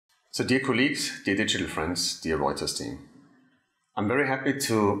So dear colleagues, dear digital friends, dear Reuters team, I'm very happy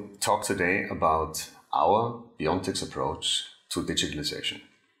to talk today about our BioNTech's approach to digitalization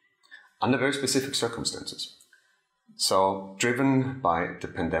under very specific circumstances. So driven by the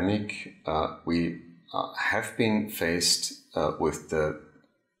pandemic, we have been faced with the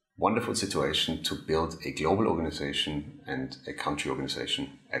wonderful situation to build a global organization and a country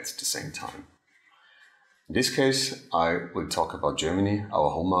organization at the same time. In this case, I will talk about Germany, our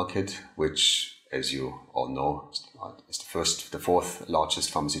home market, which, as you all know, is the fourth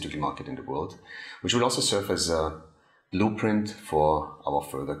largest pharmaceutical market in the world, which will also serve as a blueprint for our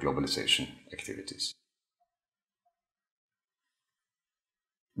further globalization activities.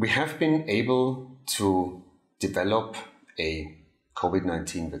 We have been able to develop a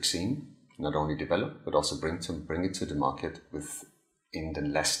COVID-19 vaccine, not only develop, but also bring it to the market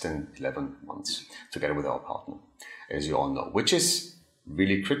in less than 11 months, together with our partner, as you all know, which is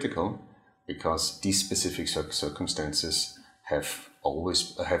really critical because these specific circumstances have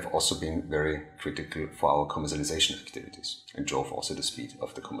also been very critical for our commercialization activities and drove also the speed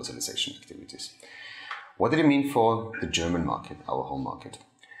of the commercialization activities. What did it mean for the German market, our home market?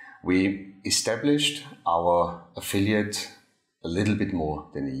 We established our affiliate a little bit more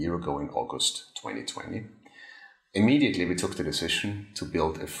than a year ago in August 2020. Immediately, we took the decision to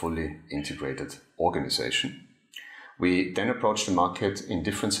build a fully integrated organization. We then approached the market in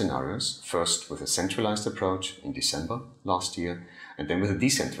different scenarios, first with a centralized approach in December last year, and then with a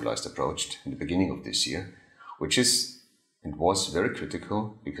decentralized approach in the beginning of this year, which is and was very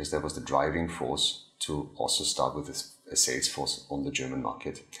critical because that was the driving force to also start with a sales force on the German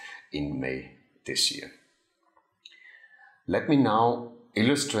market in May this year. Let me now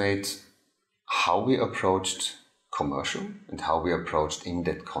illustrate how we approached commercial and how we approached in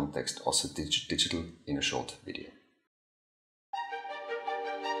that context also digital in a short video.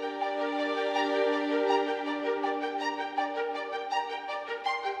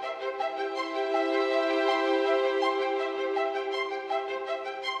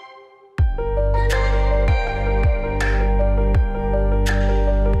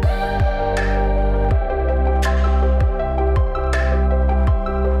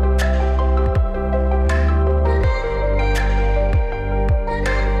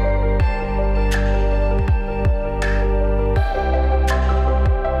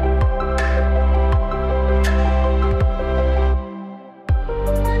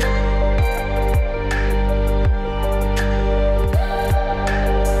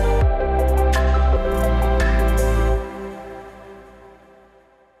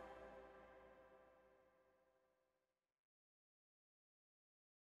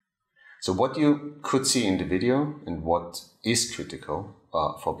 So what you could see in the video and what is critical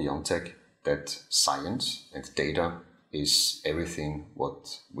for BioNTech, that science and data is everything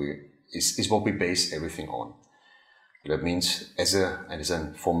what we base everything on. That means as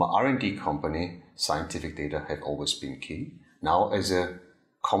a former R&D company, scientific data have always been key. Now as a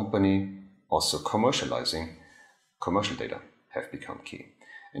company also commercializing, commercial data have become key.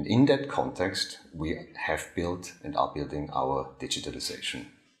 And in that context, we have built and are building our digitalization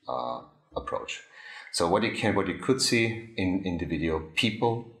approach. So what you could see in the video,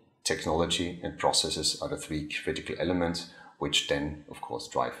 people, technology and processes are the three critical elements which then of course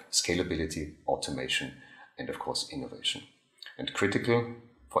drive scalability, automation and of course innovation. And critical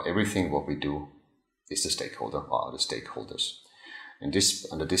for everything what we do is the stakeholder or are the stakeholders. And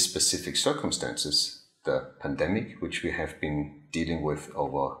under these specific circumstances, the pandemic which we have been dealing with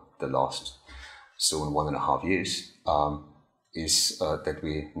over the last soon 1.5 years is that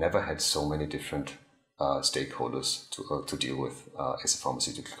we never had so many different stakeholders to deal with as a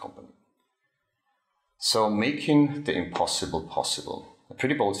pharmaceutical company. So making the impossible possible, a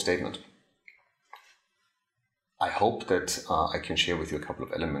pretty bold statement. I hope that I can share with you a couple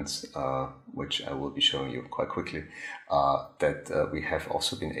of elements, which I will be showing you quite quickly, that we have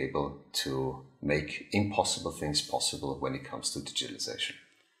also been able to make impossible things possible when it comes to digitalization.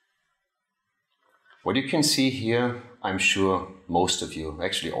 What you can see here, I'm sure most of you,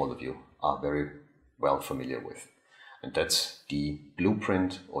 actually all of you, are very well familiar with. And that's the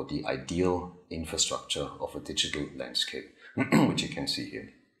blueprint or the ideal infrastructure of a digital landscape, which you can see here.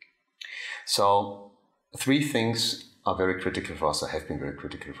 So three things are very critical for us, or have been very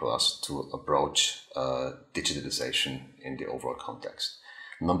critical for us to approach digitalization in the overall context.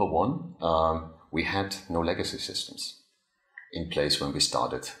 Number one, we had no legacy systems in place when we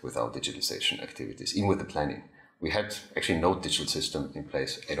started with our digitalization activities, even with the planning. We had actually no digital system in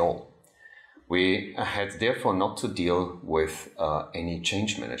place at all. We had therefore not to deal with any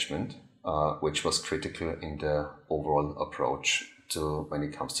change management, which was critical in the overall approach when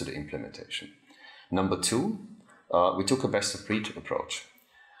it comes to the implementation. Number two, we took a best of breed approach.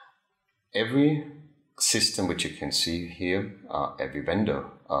 Every system which you can see here, every vendor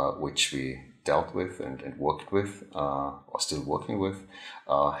which we dealt with and worked with, or still working with,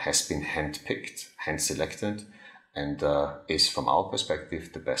 has been hand-picked, hand-selected, and is, from our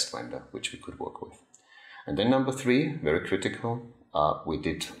perspective, the best vendor which we could work with. And then number three, very critical, we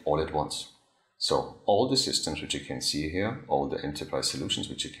did all at once. So all the systems which you can see here, all the enterprise solutions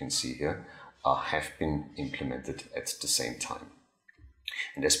which you can see here, have been implemented at the same time.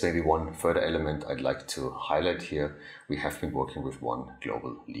 And there's maybe one further element I'd like to highlight here. We have been working with one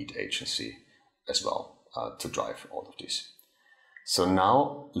global lead agency as well to drive all of this. So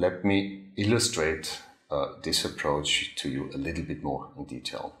now let me illustrate this approach to you a little bit more in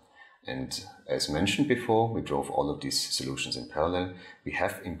detail. And as mentioned before, we drove all of these solutions in parallel. We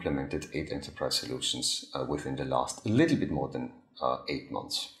have implemented 8 enterprise solutions within the last a little bit more than 8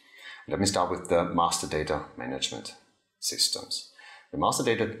 months. Let me start with the master data management systems. The master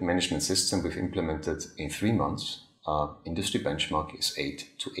data management system we've implemented in 3 months. Industry benchmark is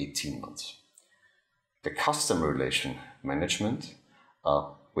 8 to 18 months. The customer relation management,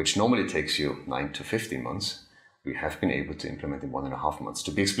 which normally takes you 9 to 15 months, we have been able to implement in 1.5 months.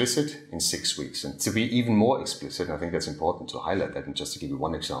 To be explicit, in 6 weeks. And to be even more explicit, and I think that's important to highlight that, and just to give you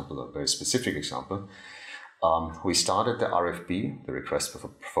one example, a very specific example, we started the RFP, the request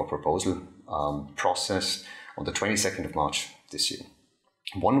for proposal process, on the 22nd of March this year.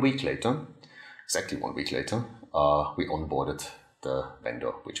 1 week later, exactly 1 week later, we onboarded the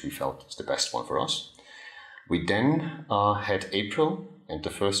vendor, which we felt is the best one for us. We then had April and the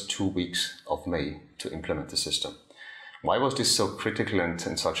first 2 weeks of May to implement the system. Why was this so critical and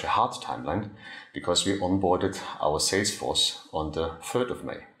such a hard timeline? Because we onboarded our sales force on the 3rd of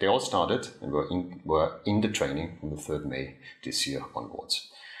May. They all started and were in the training from the 3rd May this year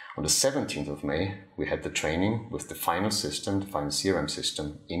onwards. On the 17th of May, we had the training with the final system, the final CRM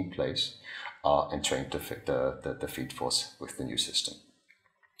system in place, and trained the field force with the new system.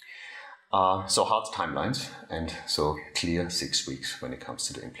 So hard timelines, and so clear 6 weeks when it comes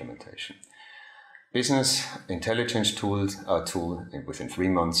to the implementation. Business intelligence tool within 3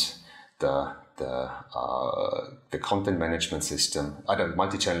 months. The content management system, the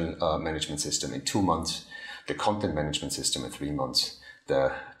multi-channel management system in 2 months. The content management system in 3 months.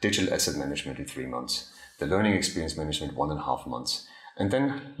 The digital asset management in 3 months. The learning experience management 1.5 months. And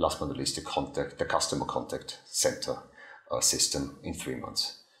then, last but not least, the customer contact center system in 3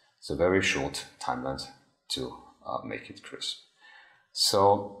 months. So very short timelines to make it crisp.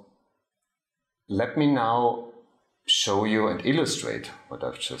 So let me now show you and illustrate what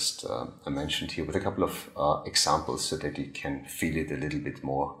I've just mentioned here with a couple of examples so that you can feel it a little bit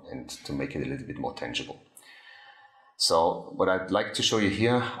more and to make it a little bit more tangible. So what I'd like to show you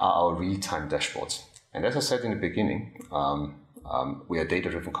here are our real-time dashboards. And as I said in the beginning, we are a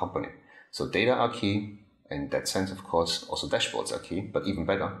data-driven company. So data are key. In that sense, of course, also dashboards are key, but even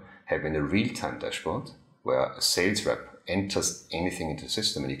better, having a real-time dashboard where a sales rep enters anything into the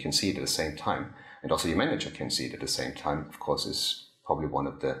system and you can see it at the same time, and also your manager can see it at the same time, of course, is probably one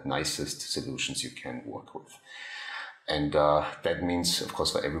of the nicest solutions you can work with. And that means, of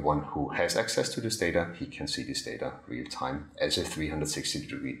course, for everyone who has access to this data, he can see this data real-time as a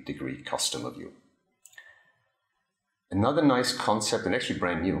 360-degree customer view. Another nice concept, and actually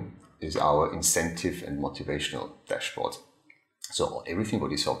brand new, is our incentive and motivational dashboard. So everything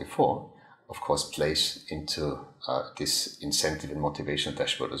what you saw before, of course, plays into this incentive and motivational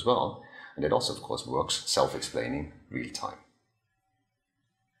dashboard as well. And it also, of course, works self-explaining real time.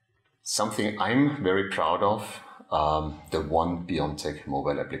 Something I'm very proud of, the One BioNTech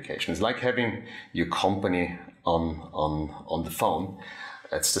mobile application. It's like having your company on the phone.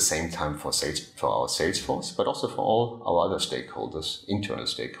 It's the same time for our sales force, but also for all our other stakeholders, internal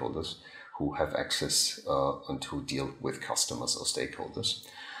stakeholders, who have access and who deal with customers or stakeholders.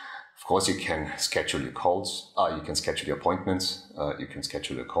 Of course, you can schedule your calls, you can schedule your appointments, you can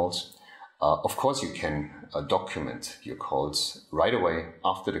schedule your calls. Of course, you can document your calls right away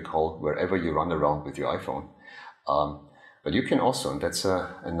after the call, wherever you run around with your iPhone. But you can also, and that's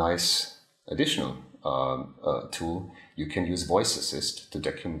a nice additional tool, you can use Voice Assist to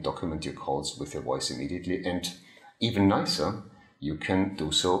document your calls with your voice immediately, and even nicer, you can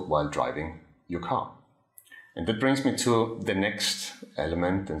do so while driving your car. And that brings me to the next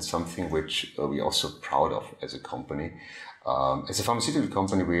element, and something which we're also proud of as a company. As a pharmaceutical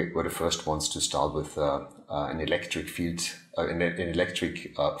company, we were the first ones to start with an electric fleet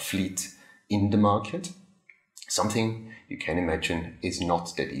in the market. Something you can imagine is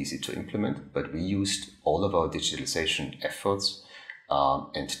not that easy to implement, but we used all of our digitalization efforts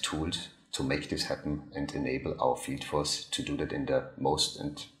and tools to make this happen and enable our field force to do that in the most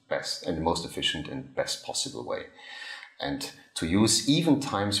and best and the most efficient and best possible way. And to use even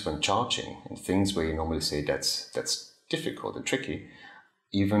times when charging and things where you normally say that's difficult and tricky,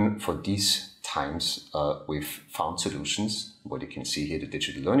 even for these times, we've found solutions. What you can see here, the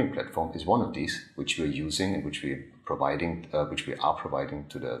digital learning platform is one of these, which we're using and which we are providing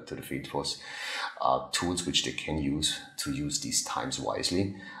to the field force, tools which they can use to use these times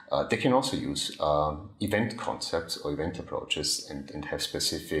wisely. They can also use event concepts or event approaches and have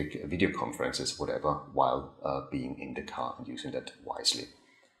specific video conferences, whatever, while being in the car and using that wisely.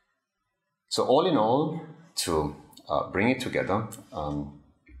 So all in all, to bring it together,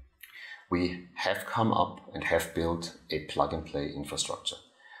 we have come up and have built a plug-and-play infrastructure,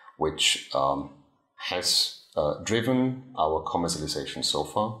 which has driven our commercialization so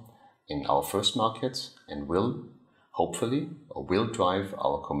far in our first markets and will drive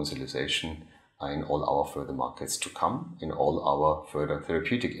our commercialization in all our further markets to come, in all our further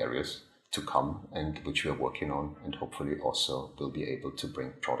therapeutic areas to come, and which we are working on, and hopefully also will be able to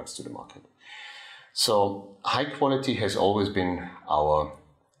bring products to the market. So high quality has always been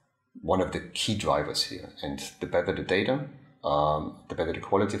one of the key drivers here, and the better the data, the better the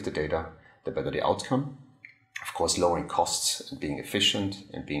quality of the data, the better the outcome. Of course, lowering costs and being efficient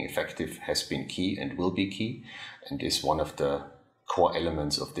and being effective has been key and will be key, and is one of the core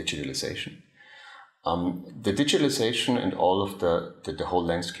elements of digitalization. The digitalization and all of the whole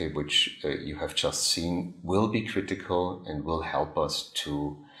landscape which you have just seen will be critical and will help us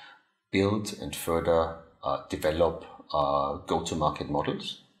to build and further develop go-to-market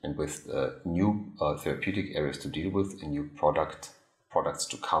models, and with new therapeutic areas to deal with and new products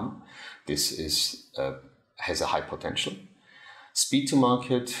to come. This has a high potential. Speed to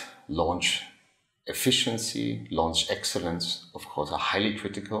market, launch efficiency, launch excellence, of course, are highly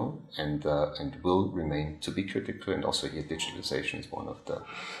critical and will remain to be critical. And also here, digitalization is one of the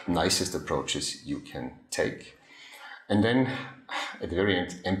nicest approaches you can take. And then at the very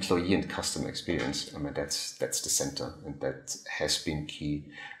end, employee and customer experience. I mean, that's the center, and that has been key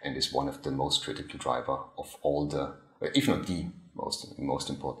and is one of the most critical driver of all the, if not the most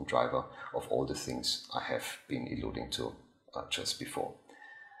important driver of all the things I have been alluding to just before.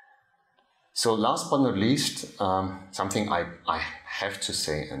 So last but not least, something I have to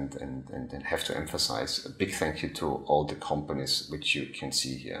say and have to emphasize, a big thank you to all the companies which you can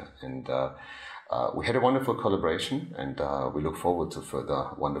see here. And we had a wonderful collaboration, and we look forward to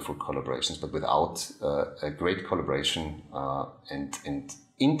further wonderful collaborations. But without a great collaboration and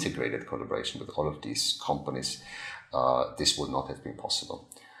integrated collaboration with all of these companies, this would not have been possible.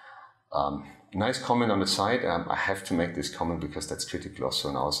 Nice comment on the side. I have to make this comment because that's critical also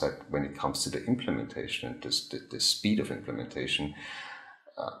on our side when it comes to the implementation and the speed of implementation.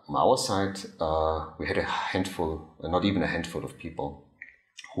 On our side, we had a handful, not even a handful of people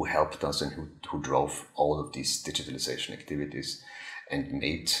who helped us and who drove all of these digitalization activities and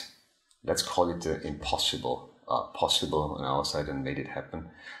made, let's call it the impossible, possible on our side, and made it happen.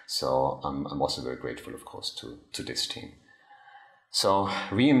 So I'm also very grateful, of course, to this team. So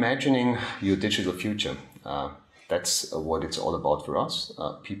reimagining your digital future, that's what it's all about for us,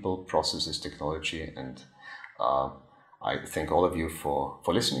 people, processes, technology, and I thank all of you for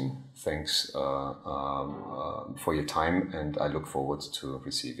listening. Thanks for your time, and I look forward to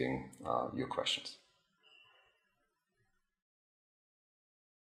receiving your questions.